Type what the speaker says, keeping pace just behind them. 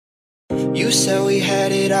You said we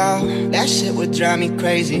had it all, that shit would drive me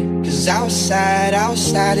crazy. Cause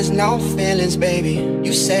outside is no feelings, baby.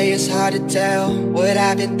 You say it's hard to tell what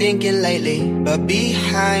I've been thinking lately, but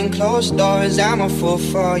behind closed doors, I'm a fool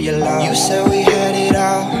for your love. You said we had it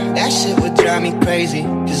all, that shit would drive me crazy.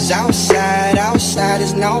 Cause outside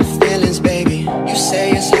is no feelings, baby. You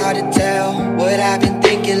say it's hard to tell what I've been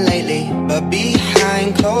thinking lately, but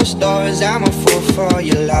behind closed doors, I'm a fool for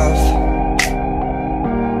your love.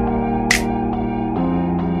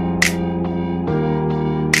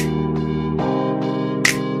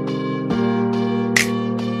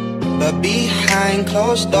 But behind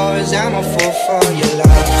closed doors, I'm a fool for your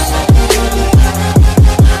love.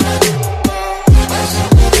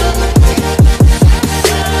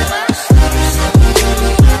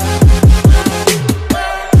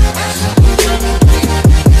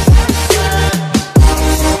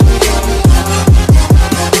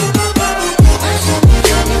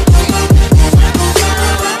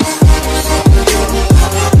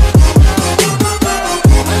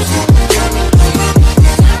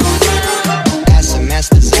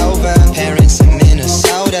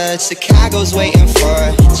 Chicago's waiting for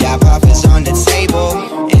her, job offers on the table,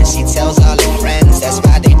 and she tells all her friends that's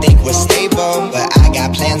why they think we're stable. But I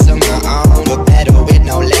got plans of my own, but better with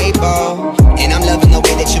no label. And I'm loving the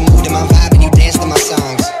way that you move to my vibe and you dance to my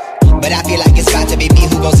songs. But I feel like it's about to be me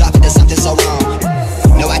who goes off into something so wrong.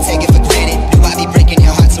 No, I take it for granted, do I be breaking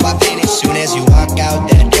your heart so I vanish? Soon as you walk out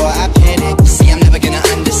that door, I panic. See, I'm never gonna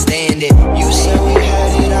understand it. You said we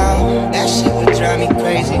had it all, that shit would drive me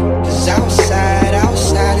crazy. Cause outside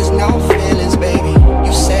is no feelings, baby.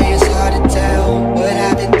 You say it's hard to tell what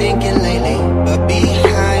I've been thinking lately, but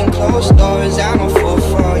behind closed doors, I'm a fool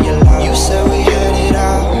for your love. You said we had it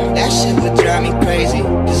all, that shit would drive me crazy.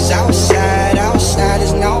 Cause outside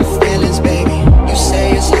is no feelings, baby. You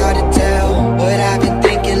say it's hard to tell what I've been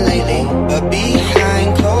thinking lately, but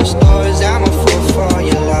behind closed doors, I'm a fool for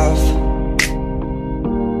your love.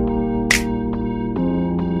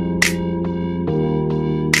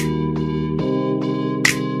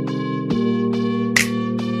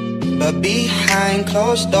 But behind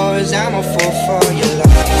closed doors, I'm a fool for your love.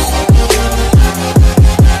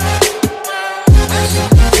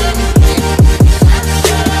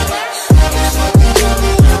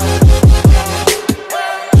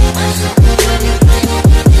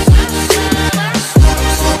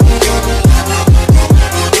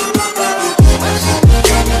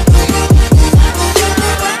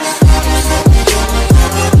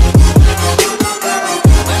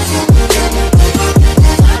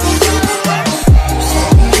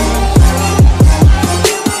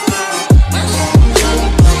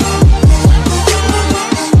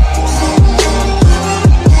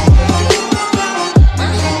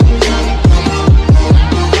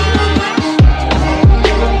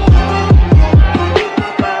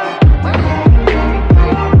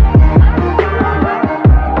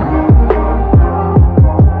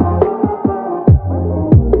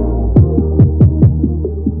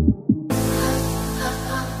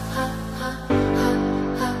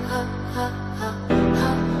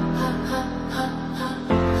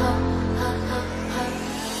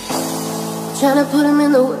 Tryna put him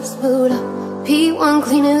in the worst mood. P1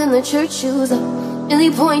 cleaner than the church shoes.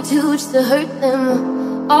 Really point to just to hurt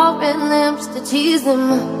them. All red lamps to tease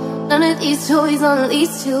them. None of these toys on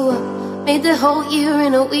lease to. Made the whole year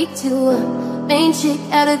in a week too. Main chick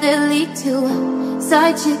out of their league too.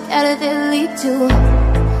 Side chick out of their league too.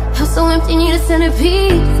 House so empty, need a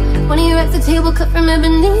centerpiece. 20 racks of table cut from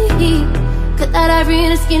ebony. Cut that ivory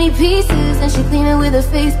into skinny pieces. And she clean it with her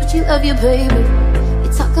face, but you love your baby.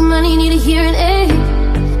 Talking money, need a hearing aid.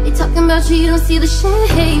 They talking about you, you don't see the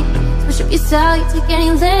shade. Switch up your style, you take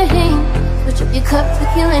any lane. Switch up your cup to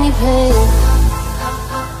kill any pain.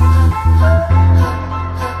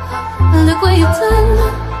 Look what you've done.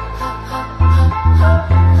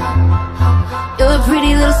 You're a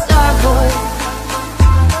pretty little star boy.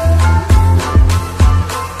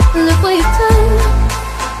 Look what you've done.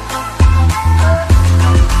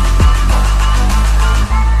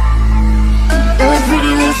 You're a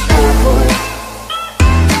pretty little star boy.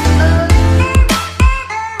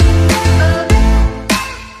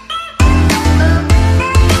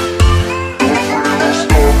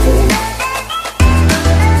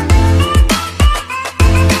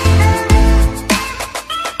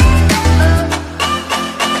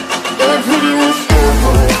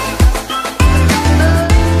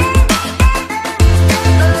 But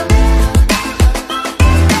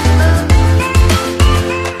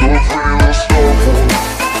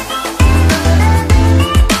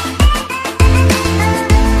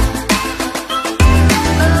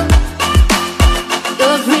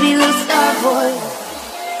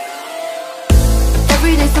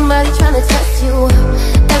somebody trying to test you.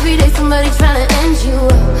 Every day somebody trying to end you.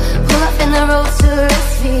 Pull up in the road to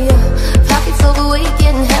rescue. Pockets overweight,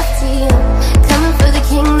 getting hefty. Coming for the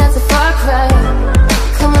king, that's a far cry.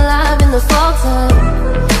 Come alive in the fall time.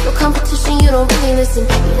 No competition, you don't really listen.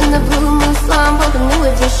 In the blue moon slime, bump a new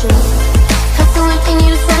edition. Hustle if you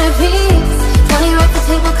need a centerpiece. 20 off the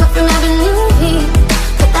table, cut from ebony.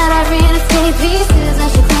 Put that ivory in its skinny pieces. And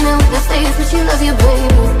she clean it with the face, but you love your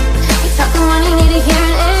baby. You talking money, need a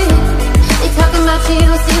hearing aid. They talking about you,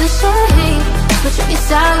 you see the shade. Switch up your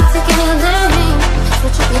style, you take any lane.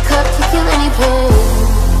 Switch up your cup to kill any pain.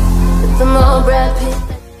 With them all Brad Pitt.